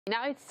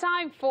Now it's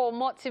time for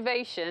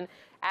motivation,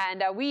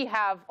 and we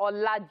have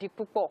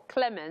Oladipupo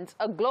Clem,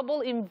 a global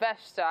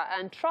investor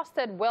and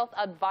trusted wealth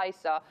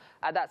advisor,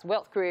 that's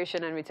wealth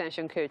creation and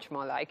retention coach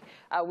more like,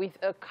 with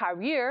a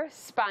career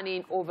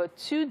spanning over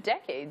 2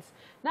 decades.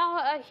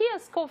 Now, he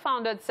has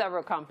co-founded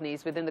several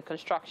companies within the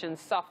construction,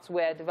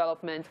 software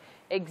development,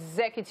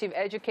 executive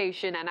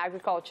education and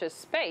agriculture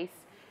space.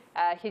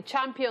 He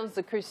champions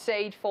the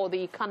crusade for the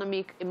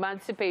economic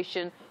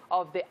emancipation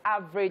of the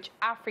average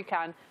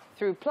African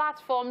through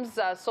platforms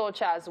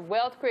such as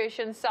Wealth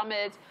Creation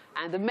Summit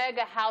and the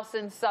Mega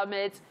Housing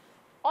Summit.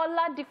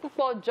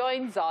 Oladipupo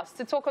joins us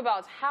to talk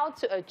about how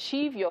to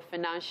achieve your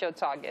financial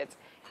targets.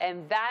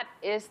 And that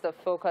is the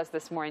focus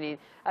this morning.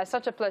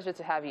 Such a pleasure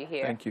to have you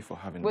here. Thank you for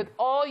having me. With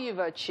all you've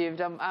achieved,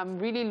 I'm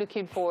really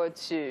looking forward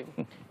to,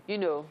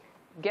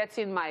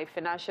 getting my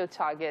financial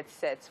targets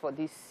set for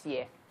this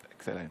year.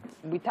 Excellent.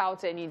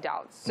 Without any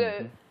doubt.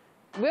 So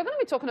we're going to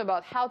be talking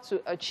about how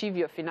to achieve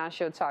your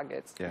financial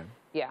targets. Yeah.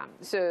 Yeah.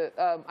 So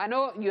I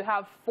know you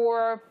have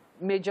 4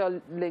 major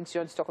links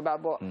you want to talk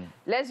about, but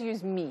let's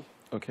use me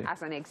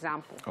as an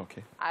example.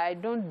 Okay. I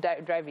don't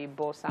drive a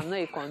bus. I'm not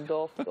a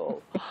conductor.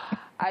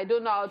 I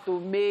don't know how to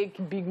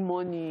make big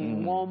money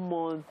in 1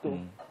 month.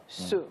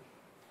 So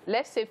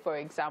let's say, for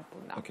example,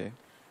 now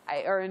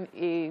I earn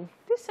a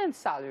decent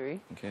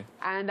salary,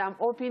 and I'm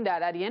hoping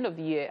that at the end of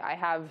the year, I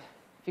have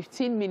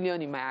 15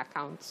 million in my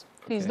account.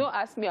 Please don't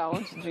ask me how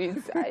to do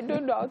it. I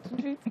don't know how to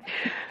do it.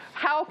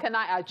 How can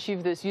I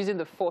achieve this using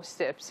the 4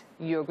 steps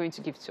you're going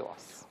to give to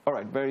us? All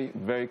right, very,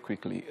 very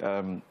quickly.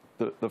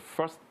 The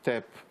first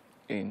step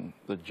in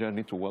the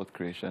journey to wealth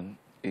creation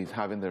is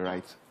having the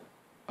right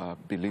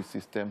belief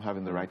system,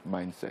 having the right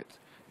mindset.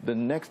 The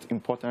next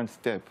important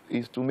step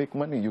is to make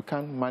money. You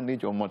can't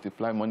manage or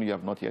multiply money you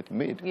have not yet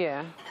made.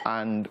 Yeah.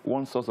 And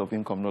one source of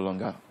income no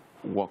longer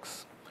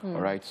works.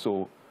 All right,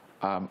 so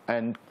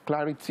and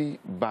clarity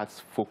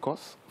backs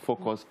focus.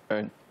 Focus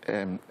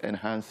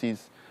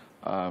enhances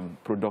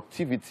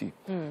productivity.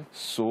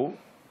 So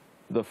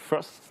the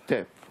first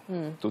step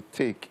to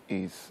take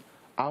is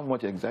how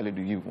much exactly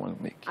do you want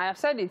to make? I have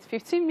said it,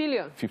 15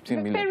 million.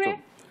 15 million. So,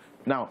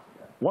 now,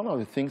 one of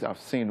the things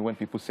I've seen when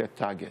people set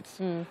targets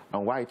and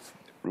why it's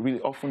really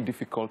often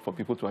difficult for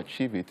people to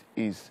achieve it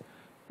is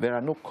there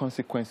are no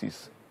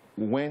consequences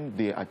when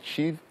they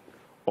achieve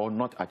or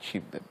not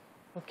achieve them.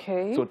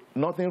 Okay. So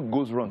nothing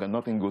goes wrong and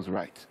nothing goes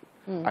right.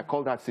 I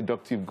call that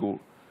seductive goal.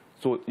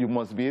 So you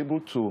must be able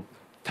to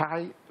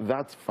tie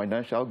that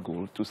financial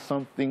goal to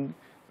something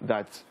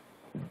that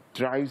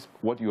drives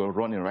what you are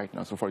running right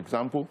now. So for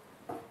example,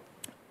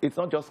 it's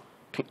not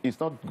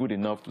good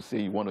enough to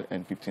say you want to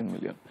earn 15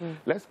 million.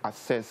 Let's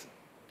assess,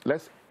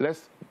 let's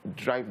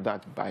drive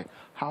that by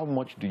how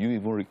much do you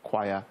even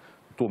require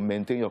to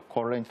maintain your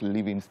current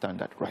living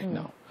standard right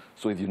now.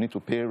 So if you need to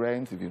pay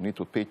rent, if you need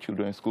to pay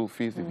children's school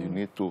fees, if you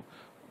need to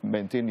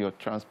maintain your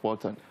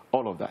transport and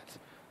all of that.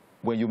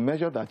 When you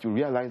measure that, you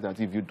realize that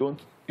if you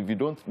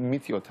don't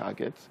meet your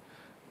targets,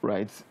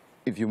 right,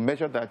 if you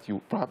measure that,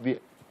 you probably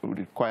would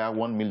require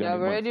 1 million. You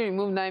have already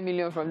removed 9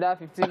 million from that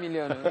 15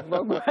 million.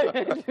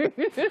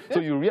 So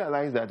you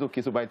realize that,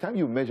 okay, so by the time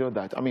you measure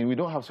that, I mean, we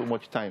don't have so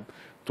much time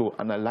to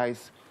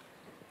analyze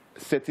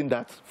setting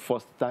that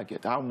first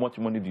target. How much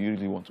money do you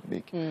really want to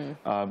make?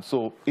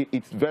 So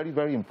it's very,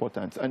 very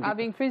important. And I've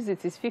increased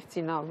it. It's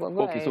 50 now. But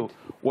go ahead. So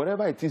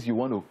whatever it is you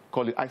want to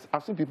call it,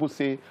 I've seen people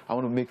say, I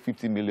want to make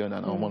 50 million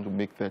and I want to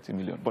make 30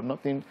 million, but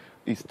nothing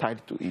is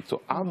tied to it.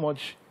 So how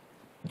much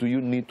do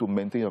you need to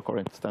maintain your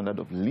current standard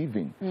of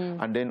living?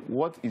 And then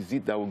what is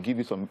it that will give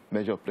you some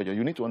measure of pleasure?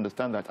 You need to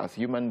understand that as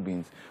human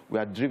beings, we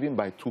are driven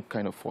by 2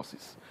 kind of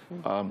forces.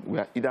 We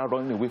are either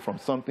running away from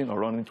something or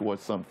running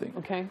towards something.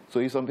 Okay. So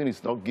if something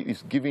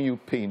is giving you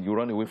pain, you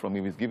run away from it.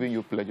 If it's giving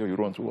you pleasure, you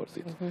run towards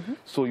it.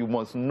 So you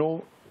must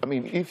know, I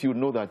mean, if you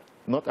know that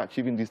not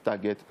achieving this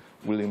target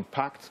will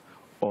impact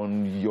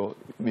on your,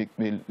 may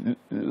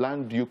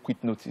land you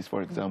quit notice,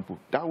 for example,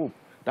 that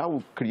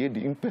will create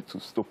the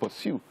impetus to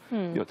pursue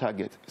your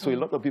target. So a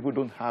lot of people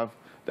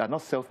they're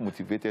not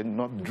self-motivated,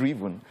 not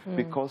driven,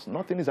 because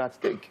nothing is at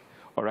stake.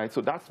 All right,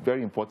 so that's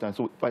very important.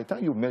 So by the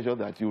time you measure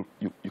that, you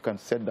can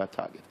set that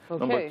target.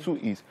 Number 2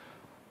 is,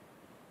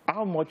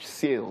 how much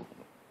sale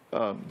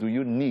do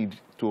you need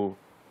to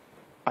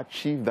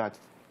achieve that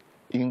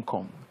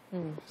income?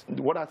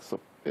 What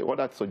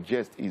that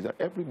suggests is that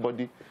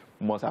everybody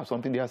must have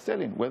something they are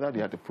selling, whether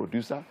they are the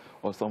producer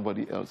or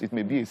somebody else. It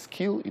may be a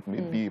skill, it may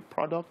be a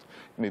product,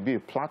 it may be a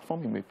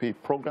platform, it may be a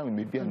program, it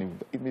may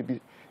be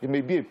it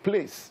may be a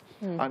place.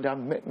 And there are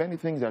many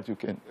things that you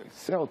can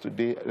sell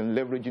today and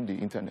leveraging the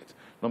internet.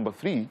 Number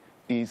 3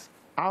 is,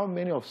 how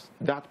many of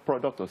that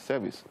product or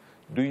service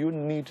do you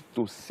need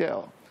to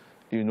sell,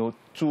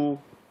 to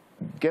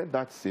get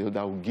that sale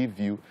that will give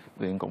you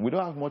the income? We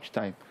don't have much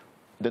time.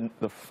 Then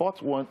the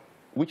 4th one,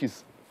 which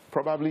is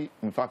probably,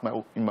 in fact,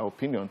 in my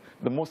opinion,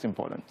 the most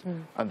important,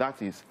 and that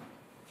is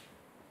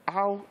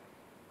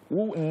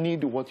who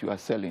need what you are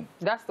selling.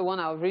 That's the one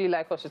I would really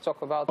like us to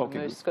talk about the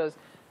most, because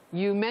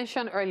you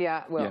mentioned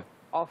earlier,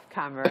 off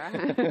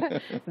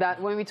camera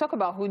that when we talk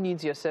about who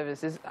needs your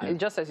services,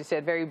 just as you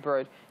said, very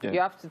broad. You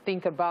have to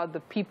think about the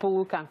people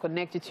who can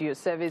connect you to your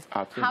service,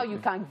 how you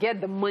can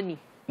get the money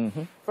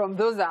from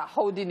those that are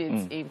holding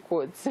it in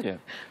quotes,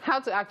 how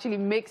to actually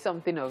make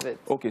something of it.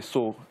 Okay,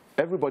 so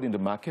everybody in the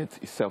market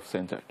is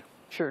self-centered.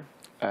 Sure.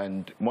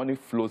 And money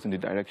flows in the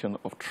direction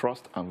of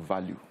trust and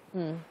value.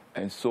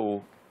 And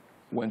so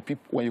when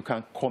you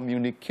can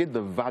communicate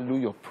the value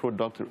your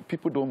product,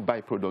 people don't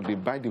buy product, they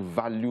buy the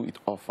value it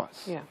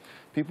offers.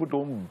 People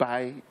don't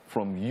buy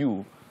from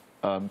you.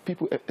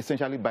 People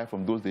essentially buy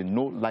from those they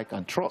know, like,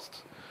 and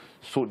trust.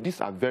 So these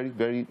are very,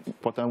 very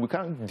important. We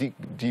can't dig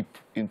deep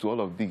into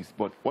all of these,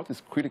 but what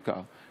is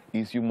critical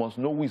is you must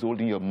know who is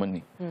holding your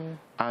money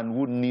and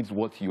who needs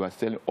what you are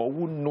selling, or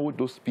who know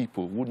those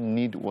people who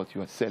need what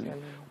you are selling.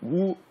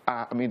 Who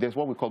are, I mean, there's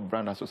what we call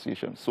brand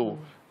association. So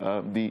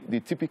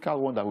the typical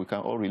one that we can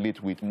all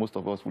relate with, most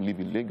of us who live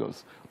in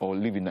Lagos or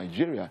live in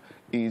Nigeria,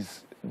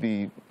 is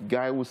the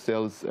guy who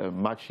sells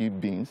machi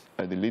beans,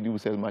 the lady who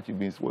sells machi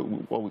beans,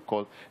 what we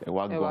call a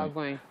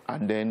wagwan.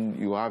 And then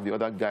you have the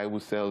other guy who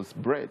sells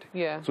bread.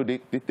 So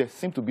there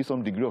seems to be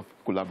some degree of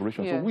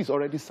collaboration. So who is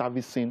already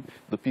servicing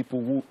the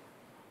people who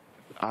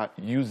are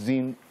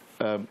using,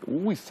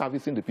 who is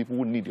servicing the people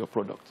who need your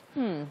product?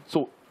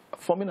 So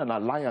forming an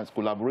alliance,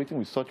 collaborating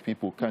with such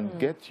people can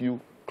get you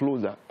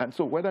closer. And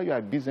so whether you are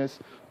a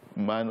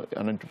businessman,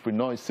 an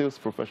entrepreneur, a sales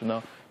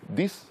professional,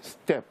 this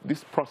step,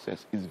 this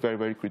process is very,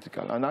 very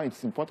critical. And now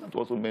it's important to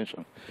also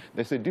mention,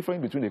 there's a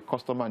difference between the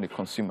customer and the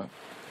consumer.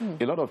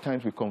 A lot of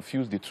times we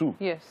confuse the two.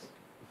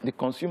 The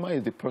consumer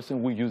is the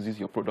person who uses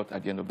your product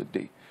at the end of the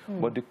day.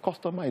 But the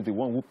customer is the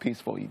one who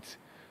pays for it.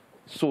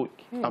 So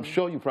I'm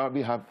sure you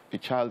probably have a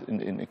child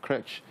in a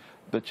crèche.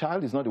 The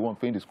child is not the one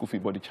paying the school fee,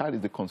 but the child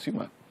is the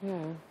consumer,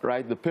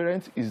 right? The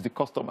parent is the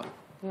customer.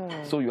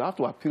 So you have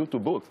to appeal to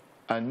both.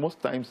 And most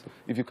times,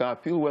 if you can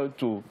appeal well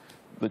to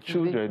the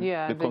children,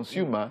 the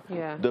consumer,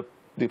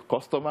 the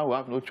customer will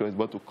have no choice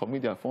but to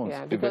commit their funds.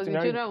 Because the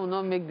children will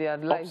not make their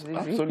lives easy.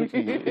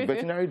 Absolutely. A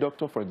veterinary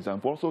doctor, for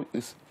example, also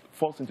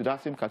falls into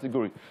that same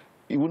category.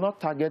 He will not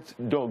target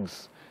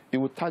dogs. It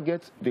will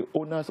target the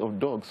owners of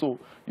dogs. So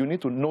you need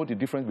to know the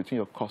difference between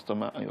your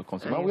customer and your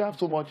consumer. We have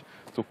so much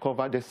to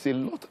cover. There's a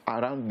lot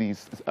around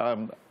this.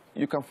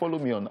 You can follow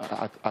me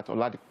at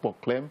Oladipupo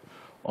Clem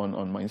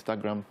on my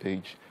Instagram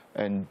page.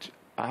 And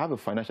I have a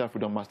financial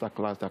freedom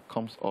masterclass that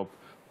comes up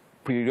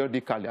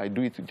periodically. I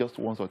do it just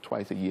once or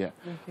twice a year.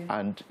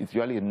 And it's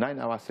usually a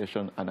 9-hour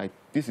session. And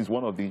this is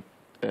one of the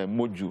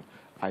modules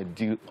I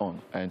deal on.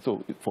 And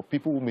so for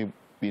people who may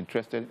be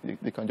interested,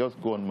 they can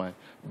just go on my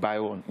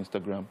bio on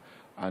Instagram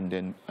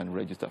and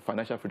register.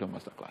 Financial Freedom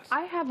Masterclass.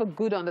 I have a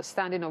good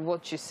understanding of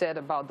what you said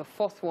about the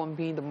fourth one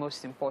being the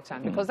most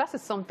important, because that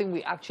is something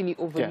we actually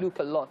overlook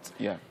a lot.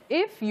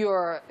 If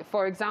you're,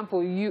 for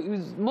example,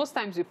 most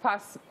times we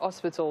pass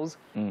hospitals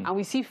and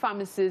we see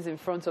pharmacies in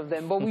front of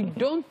them, but we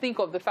don't think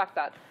of the fact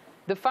that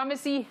the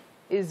pharmacy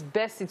is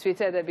best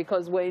situated there,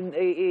 because when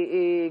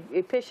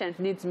a patient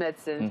needs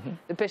medicine,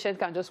 the patient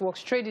can just walk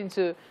straight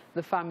into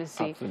the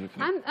pharmacy.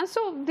 And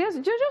so they're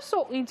just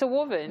so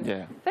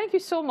interwoven. Thank you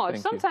so much.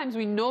 Sometimes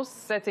we know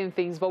certain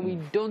things, but we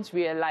don't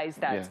realize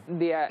that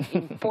they are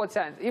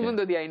important, even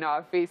though they are in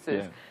our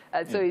faces.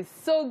 So it's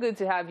so good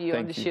to have you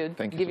on the show,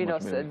 giving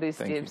us these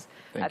tips.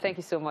 Thank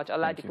you so much,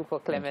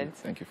 Oladipupo Clem.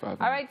 Thank you for having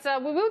me. All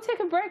right, we will take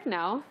a break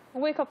now.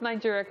 Wake Up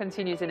Nigeria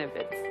continues in a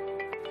bit.